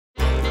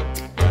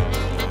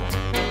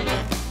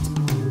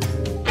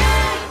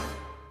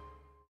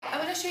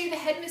show you The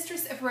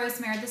Headmistress of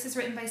Rosemere. This is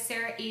written by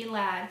Sarah E.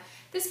 Ladd.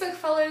 This book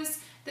follows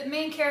the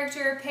main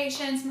character,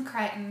 Patience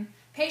McCracken.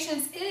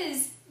 Patience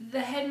is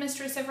the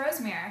headmistress of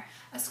Rosemere,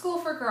 a school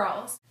for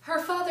girls. Her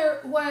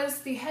father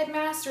was the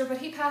headmaster, but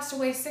he passed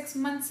away 6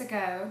 months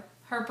ago.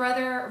 Her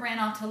brother ran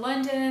off to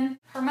London.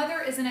 Her mother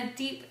is in a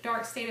deep,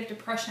 dark state of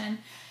depression,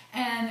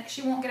 and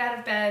she won't get out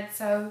of bed,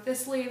 so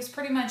this leaves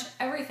pretty much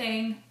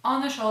everything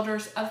on the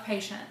shoulders of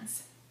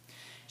Patience.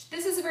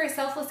 This is a very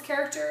selfless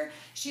character.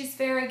 She's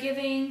very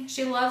giving.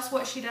 She loves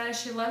what she does.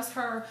 She loves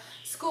her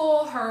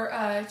school,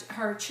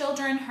 her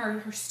children,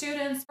 her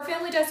students. Her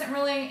family doesn't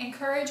really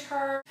encourage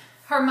her.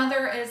 Her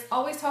mother is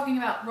always talking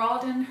about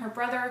Rawdon, her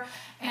brother,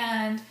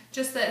 and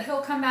just that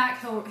he'll come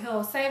back,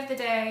 he'll save the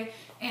day,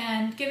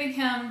 and giving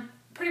him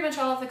pretty much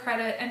all of the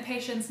credit and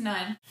Patience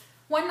none.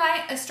 One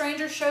night, a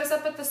stranger shows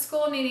up at the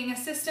school needing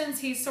assistance.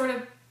 He's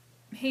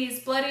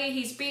bloody,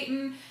 he's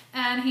beaten,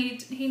 and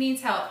he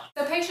needs help.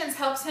 So Patience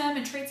helps him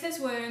and treats his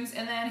wounds,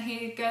 and then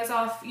he goes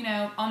off,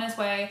 on his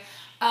way.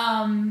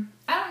 I'm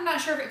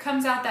not sure if it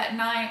comes out that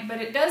night,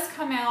 but it does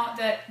come out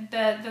that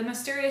the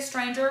mysterious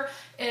stranger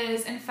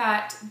is, in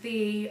fact,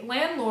 the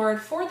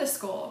landlord for the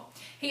school.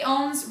 He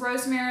owns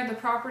Rosemere, the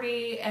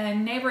property,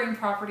 and neighboring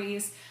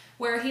properties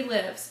where he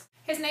lives.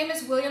 His name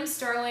is William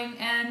Sterling,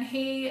 and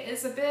he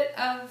is a bit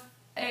of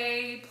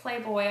a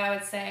playboy, I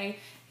would say.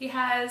 He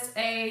has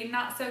a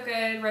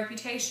not-so-good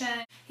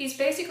reputation. He's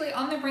basically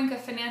on the brink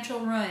of financial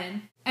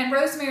ruin, and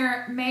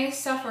Rosemere may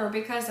suffer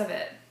because of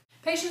it.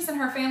 Patience and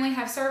her family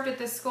have served at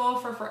this school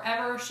for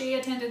forever. She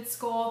attended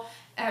school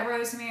at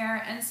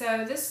Rosemere, and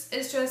so this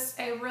is just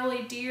a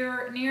really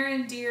near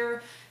and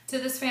dear to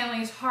this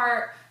family's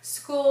heart,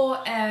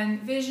 school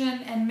and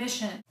vision and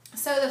mission.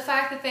 So the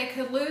fact that they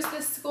could lose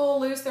this school,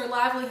 lose their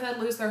livelihood,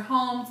 lose their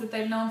homes that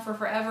they've known for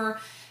forever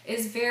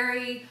is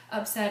very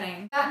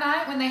upsetting. That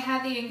night when they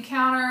had the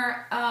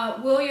encounter,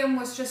 William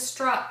was just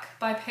struck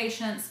by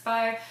Patience,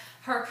 by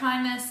her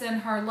kindness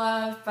and her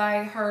love,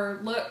 by her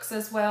looks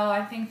as well.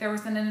 I think there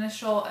was an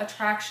initial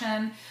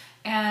attraction,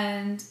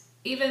 and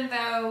even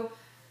though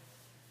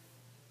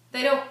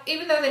they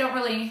don't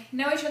really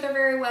know each other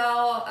very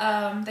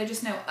well, they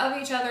just know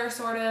of each other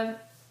sort of,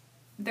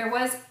 there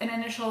was an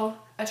initial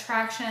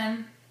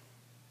attraction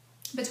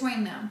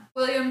between them.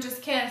 William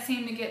just can't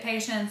seem to get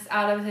Patience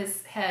out of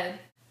his head.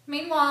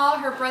 Meanwhile,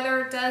 her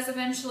brother does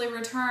eventually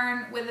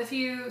return with a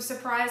few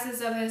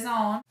surprises of his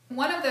own.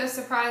 One of those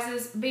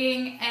surprises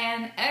being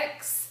an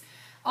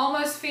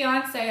almost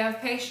fiance of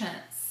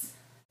Patience.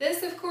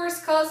 This, of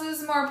course,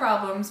 causes more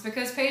problems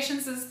because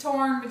Patience is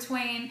torn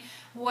between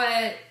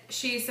what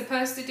she's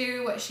supposed to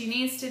do, what she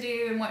needs to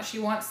do, and what she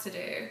wants to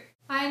do.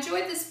 I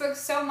enjoyed this book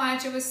so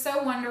much. It was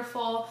so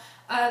wonderful.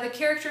 The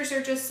characters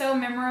are just so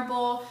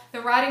memorable.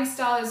 The writing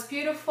style is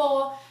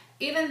beautiful.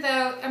 Even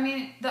though,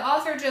 the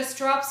author just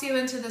drops you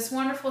into this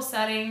wonderful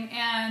setting,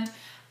 and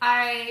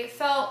I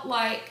felt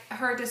like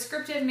her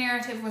descriptive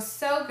narrative was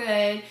so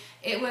good.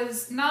 It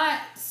was not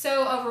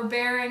so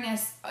overbearing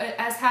as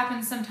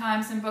happens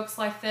sometimes in books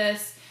like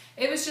this.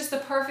 It was just the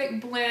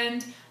perfect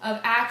blend of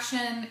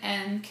action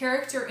and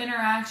character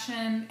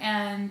interaction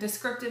and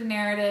descriptive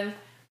narrative.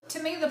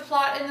 To me, the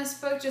plot in this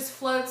book just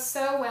flowed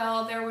so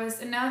well. There was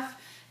enough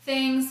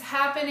things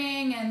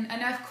happening and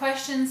enough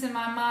questions in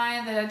my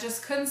mind that I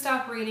just couldn't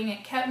stop reading.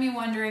 It kept me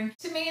wondering.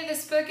 To me,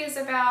 this book is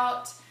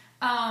about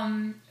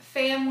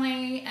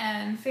family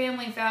and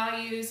family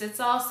values. It's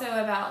also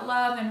about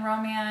love and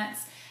romance.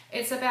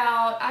 It's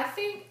about, I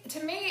think,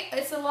 to me,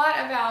 it's a lot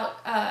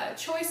about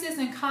choices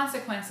and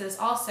consequences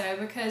also,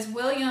 because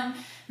William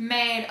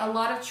made a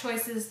lot of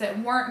choices that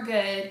weren't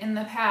good in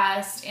the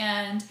past,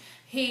 and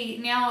he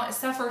now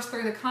suffers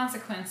through the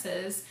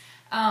consequences.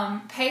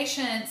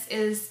 Patience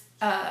is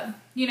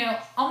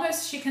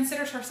she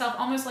considers herself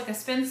almost like a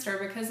spinster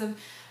because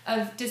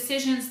of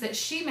decisions that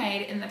she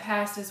made in the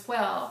past as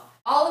well.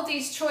 All of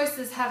these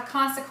choices have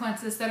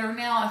consequences that are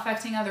now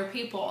affecting other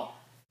people.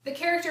 The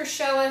characters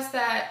show us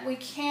that we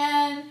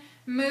can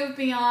move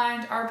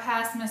beyond our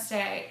past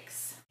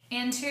mistakes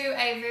into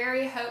a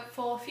very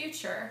hopeful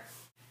future.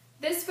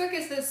 This book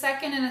is the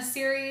second in a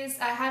series.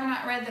 I have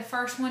not read the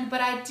first one,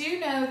 but I do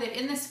know that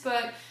in this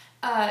book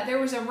there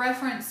was a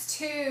reference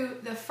to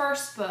the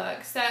first book.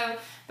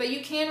 But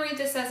you can read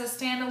this as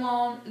a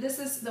standalone. This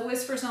is The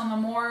Whispers on the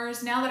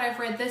Moors. Now that I've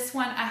read this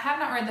one, I have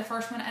not read the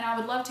first one, and I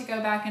would love to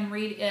go back and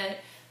read it.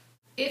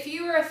 If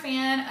you are a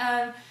fan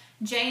of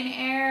Jane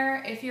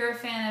Eyre, if you're a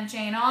fan of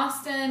Jane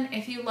Austen,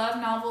 if you love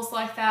novels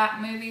like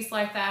that, movies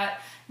like that,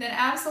 then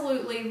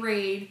absolutely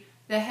read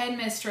The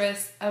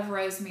Headmistress of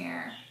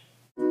Rosemere.